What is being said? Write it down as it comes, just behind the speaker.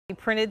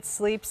Printed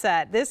sleep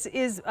set. This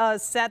is a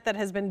set that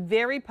has been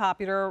very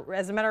popular.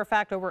 As a matter of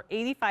fact, over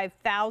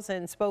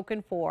 85,000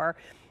 spoken for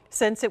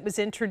since it was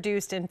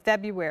introduced in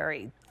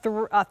February.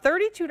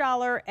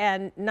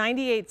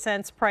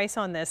 $32.98 price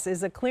on this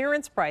is a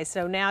clearance price.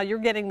 So now you're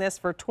getting this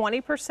for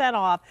 20%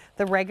 off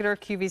the regular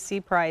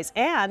QVC price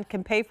and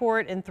can pay for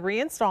it in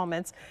 3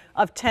 installments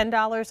of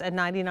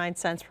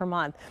 $10.99 per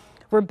month.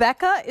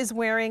 Rebecca is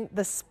wearing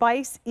the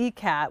Spice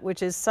E-Cat,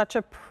 which is such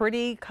a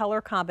pretty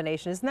color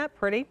combination. Isn't that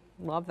pretty?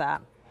 Love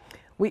that.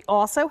 We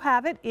also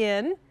have it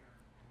in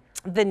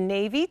the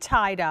navy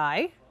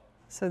tie-dye,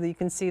 so that you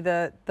can see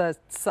the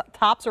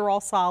tops are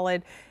all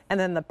solid, and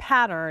then the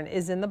pattern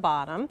is in the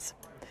bottoms.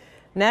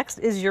 Next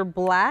is your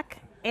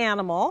black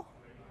animal.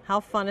 How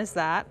fun is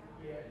that?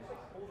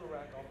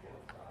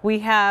 We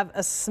have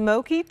a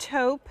smoky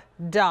taupe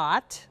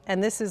dot,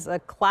 and this is a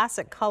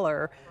classic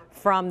color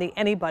from the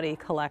AnyBody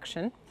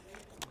collection.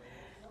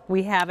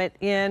 We have it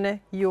in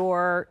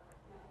your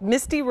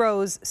Misty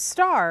Rose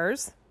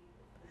stars.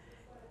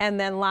 And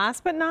then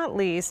last but not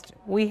least,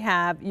 we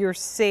have your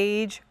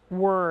sage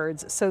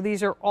words. So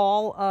these are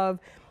all of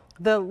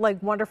the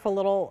wonderful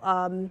little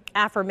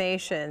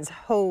affirmations,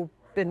 hope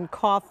and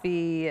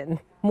coffee and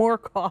more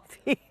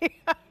coffee.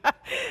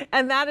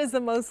 And that is the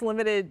most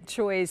limited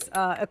choice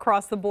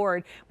across the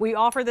board. We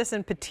offer this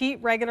in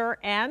petite, regular,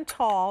 and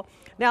tall.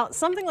 Now,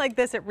 something like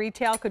this at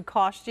retail could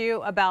cost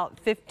you about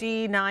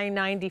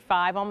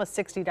 $59.95, almost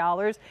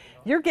 $60.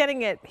 You're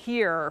getting it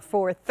here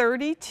for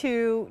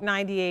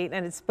 $32.98,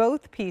 and it's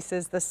both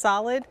pieces, the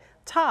solid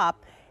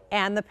top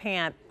and the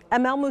pant.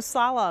 Amel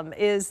Musallam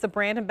is the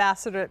brand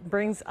ambassador that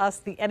brings us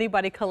the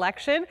AnyBody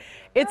collection.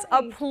 It's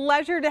a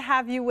pleasure to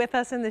have you with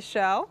us in the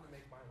show.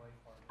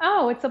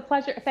 Oh, it's a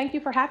pleasure. Thank you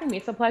for having me.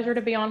 It's a pleasure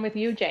to be on with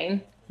you,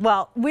 Jane.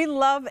 Well, we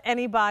love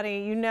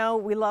AnyBody. You know,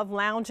 we love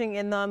lounging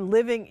in them,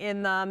 living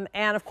in them,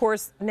 and of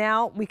course,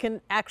 now we can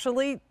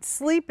actually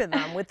sleep in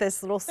them with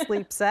this little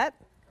sleep set.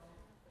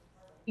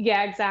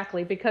 Yeah,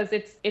 exactly, because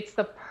it's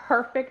the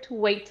perfect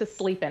weight to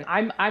sleep in.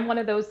 I'm one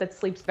of those that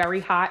sleeps very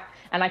hot,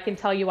 and I can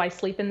tell you I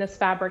sleep in this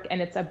fabric, and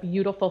it's a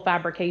beautiful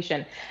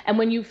fabrication. And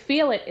when you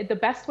feel it, the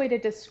best way to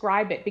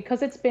describe it,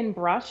 because it's been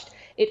brushed,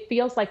 it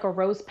feels like a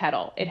rose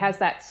petal. It has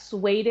that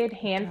suede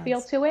hand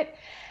feel to it.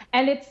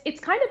 And it's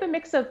kind of a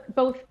mix of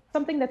both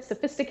something that's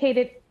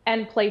sophisticated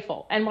and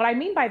playful. And what I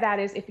mean by that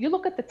is if you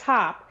look at the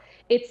top,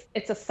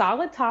 it's a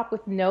solid top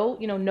with no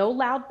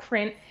loud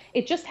print.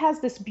 It just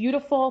has this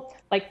beautiful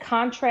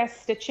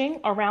contrast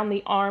stitching around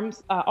the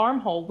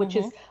armhole, which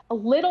is a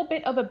little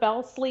bit of a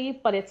bell sleeve,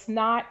 but it's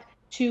not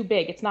too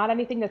big. It's not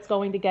anything that's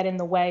going to get in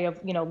the way of,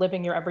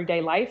 living your everyday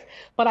life.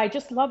 But I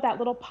just love that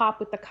little pop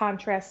with the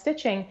contrast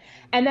stitching.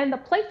 And then the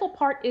playful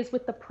part is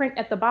with the print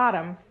at the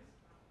bottom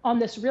on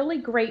this really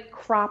great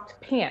cropped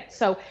pant.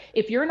 So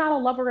if you're not a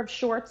lover of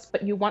shorts,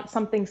 but you want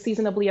something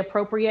seasonably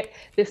appropriate,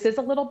 this is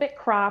a little bit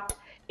cropped.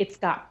 It's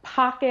got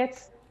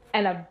pockets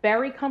and a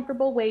very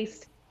comfortable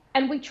waist.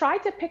 And we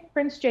tried to pick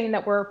prints, Jane,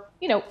 that were,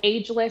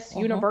 ageless,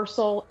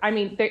 universal. I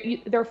mean,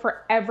 they're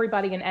for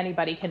everybody, and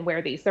anybody can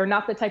wear these. They're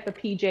not the type of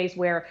PJs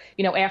where,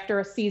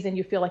 after a season,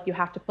 you feel like you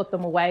have to put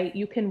them away.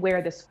 You can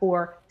wear this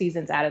 4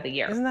 seasons out of the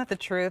year. Isn't that the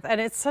truth? And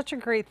it's such a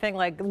great thing,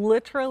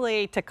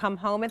 literally to come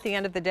home at the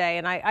end of the day.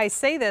 And I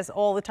say this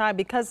all the time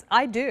because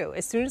I do.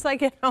 As soon as I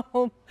get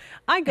home,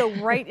 I go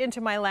right into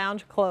my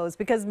lounge clothes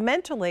because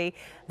mentally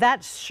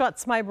that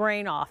shuts my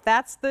brain off.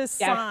 That's the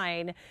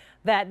sign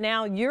that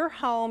now you're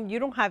home, you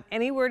don't have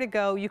anywhere to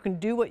go, you can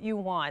do what you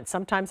want.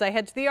 Sometimes I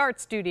head to the art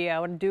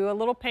studio and do a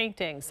little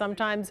painting.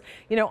 Sometimes,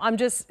 I'm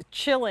just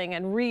chilling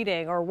and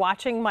reading or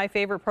watching my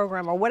favorite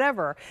program or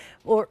whatever,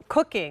 or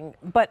cooking.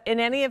 But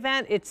in any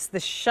event, it's the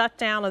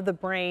shutdown of the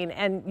brain,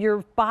 and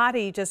your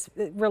body just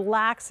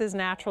relaxes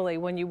naturally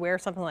when you wear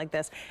something like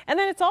this. And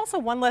then it's also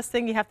one less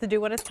thing you have to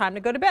do when it's time to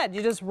go to bed.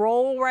 You just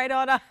roll right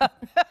on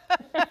up.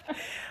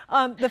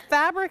 The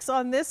fabrics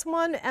on this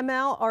one,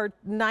 ML, are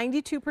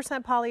 92%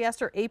 polyester,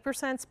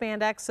 8%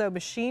 spandex, so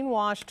machine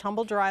wash,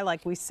 tumble dry,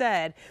 like we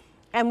said.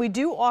 And we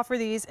do offer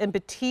these in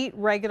petite,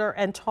 regular,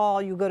 and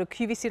tall. You go to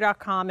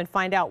QVC.com and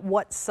find out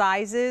what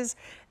sizes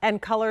and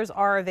colors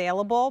are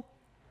available.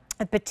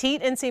 A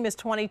petite inseam is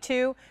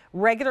 22,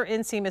 regular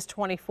inseam is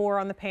 24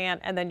 on the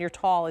pant, and then your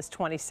tall is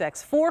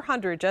 26.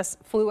 400 just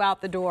flew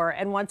out the door.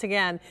 And once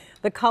again,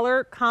 the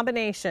color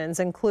combinations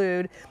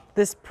include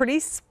this pretty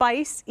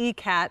Spice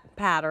E-Cat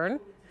pattern,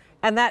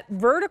 and that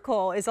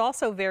vertical is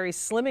also very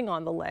slimming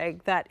on the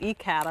leg, that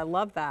E-Cat, I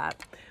love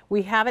that.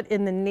 We have it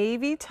in the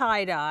navy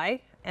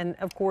tie-dye, and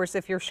of course,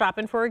 if you're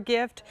shopping for a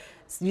gift,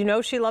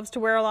 she loves to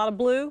wear a lot of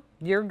blue,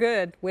 you're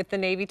good with the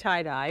navy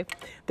tie-dye.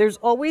 There's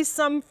always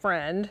some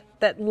friend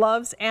that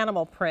loves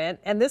animal print,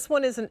 and this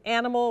one is an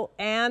animal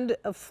and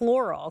a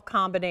floral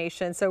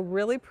combination, so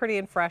really pretty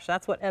and fresh.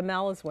 That's what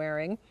ML is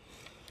wearing.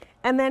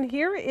 And then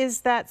here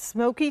is that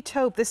smoky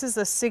taupe. This is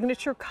a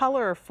signature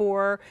color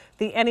for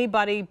the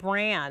AnyBody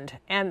brand.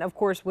 And of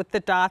course, with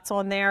the dots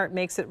on there, it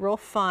makes it real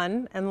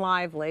fun and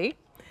lively.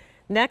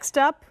 Next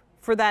up,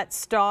 for that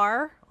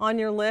star on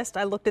your list.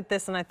 I looked at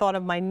this and I thought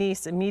of my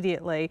niece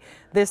immediately.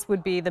 This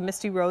would be the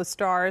Misty Rose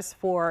Stars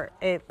for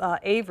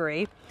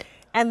Avery.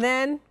 And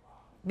then,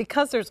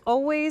 because there's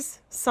always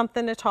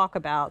something to talk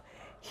about,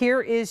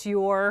 here is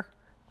your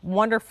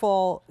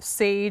wonderful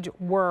sage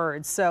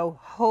words. So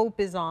hope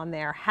is on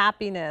there,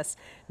 happiness,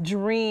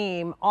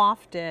 dream,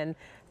 often,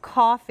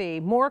 coffee,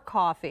 more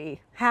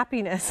coffee,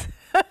 happiness.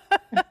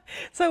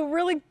 So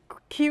really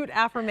cute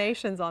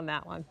affirmations on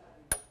that one.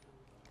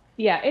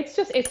 Yeah,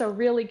 it's a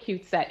really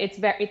cute set.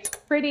 It's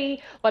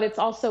pretty, but it's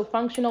also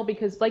functional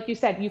because like you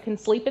said, you can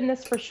sleep in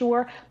this for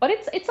sure, but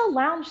it's a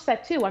lounge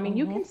set too. I mean,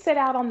 you can sit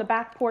out on the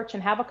back porch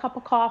and have a cup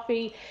of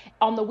coffee.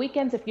 On the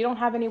weekends, if you don't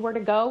have anywhere to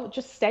go,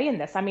 just stay in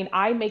this. I mean,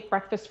 I make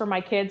breakfast for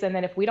my kids, and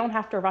then if we don't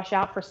have to rush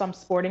out for some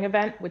sporting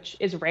event, which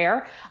is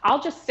rare,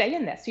 I'll just stay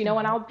in this,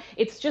 and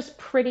it's just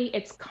pretty,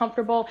 it's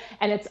comfortable,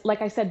 and it's,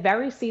 like I said,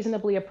 very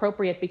seasonably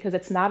appropriate because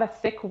it's not a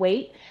thick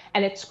weight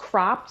and it's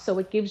cropped, so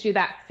it gives you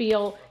that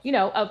feel,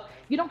 of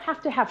you don't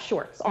have to have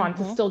shorts on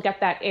to still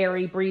get that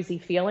airy, breezy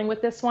feeling with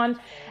this one.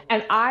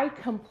 And I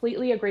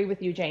completely agree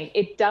with you, Jane.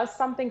 It does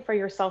something for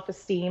your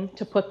self-esteem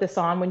to put this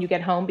on when you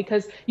get home,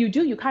 because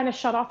you kind of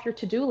shut off your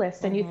to-do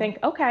list and you think,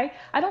 okay,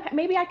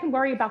 maybe I can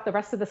worry about the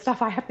rest of the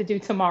stuff I have to do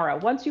tomorrow.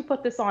 Once you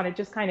put this on, it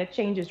just kind of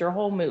changes your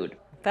whole mood.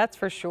 That's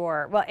for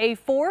sure. Well,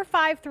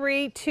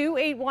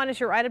 A453281 is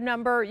your item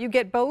number. You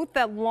get both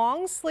that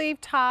long sleeve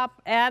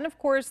top and, of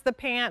course, the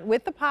pant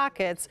with the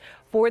pockets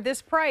for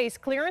this price,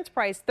 clearance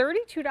price,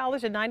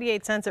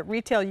 $32.98 at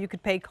retail. You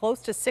could pay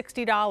close to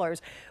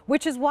 $60,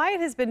 which is why it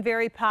has been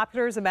very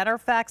popular. As a matter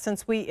of fact,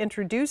 since we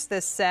introduced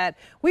this set,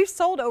 we've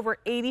sold over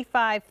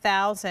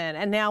 85,000,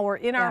 and now we're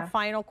in our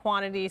final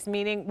quantities,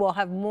 meaning we'll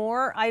have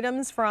more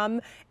items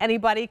from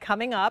AnyBody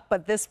coming up,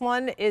 but this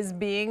one is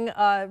being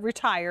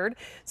retired,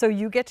 so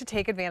you get to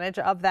take advantage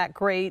of that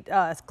great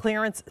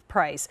clearance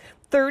price.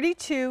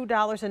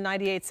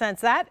 $32.98.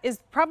 That is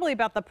probably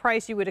about the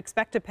price you would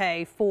expect to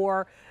pay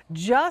for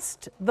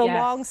just the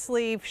long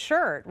sleeve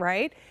shirt,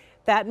 right?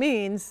 That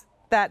means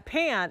that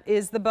pant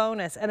is the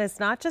bonus, and it's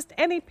not just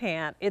any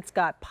pant. It's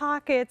got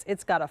pockets,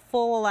 it's got a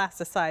full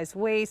elasticized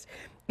waist.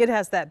 It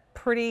has that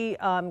pretty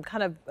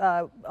kind of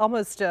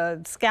almost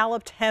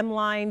scalloped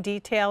hemline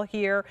detail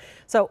here.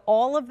 So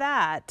all of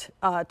that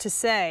to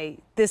say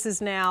this is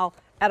now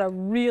at a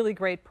really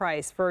great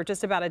price for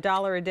just about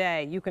 $1 a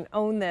day. You can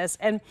own this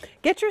and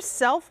get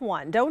yourself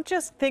one. Don't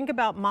just think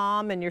about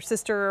mom and your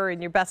sister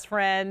and your best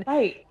friend.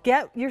 Right.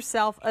 Get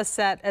yourself a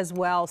set as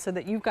well so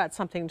that you've got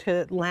something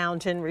to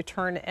lounge and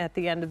return at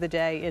the end of the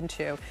day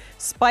into.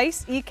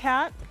 Spice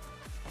Ikat,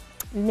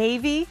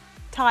 navy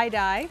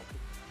tie-dye,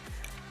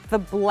 the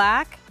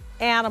black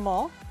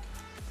animal,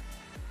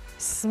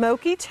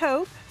 smoky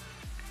taupe,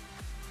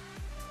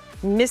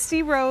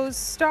 Misty Rose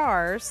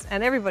Stars,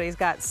 and everybody's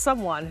got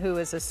someone who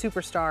is a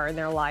superstar in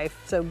their life,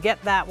 so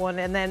get that one.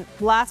 And then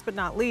last but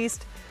not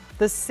least,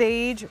 the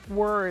Sage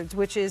Words,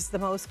 which is the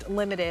most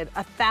limited.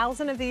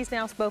 1,000 of these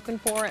now spoken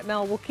for at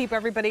Mel. We'll keep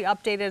everybody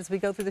updated as we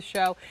go through the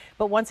show.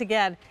 But once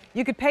again,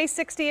 you could pay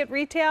 $60 at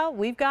retail.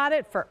 We've got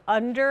it for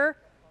under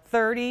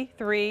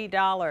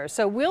 $33.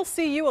 So we'll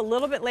see you a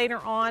little bit later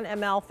on,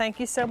 Mel. Thank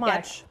you so much.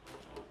 Yes.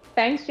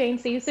 Thanks, Jane.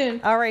 See you soon.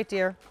 All right,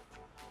 dear.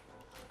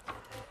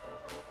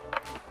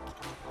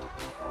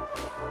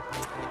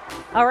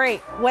 All right,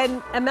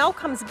 when Amel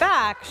comes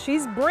back,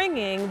 she's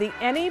bringing the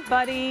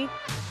AnyBody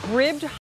ribbed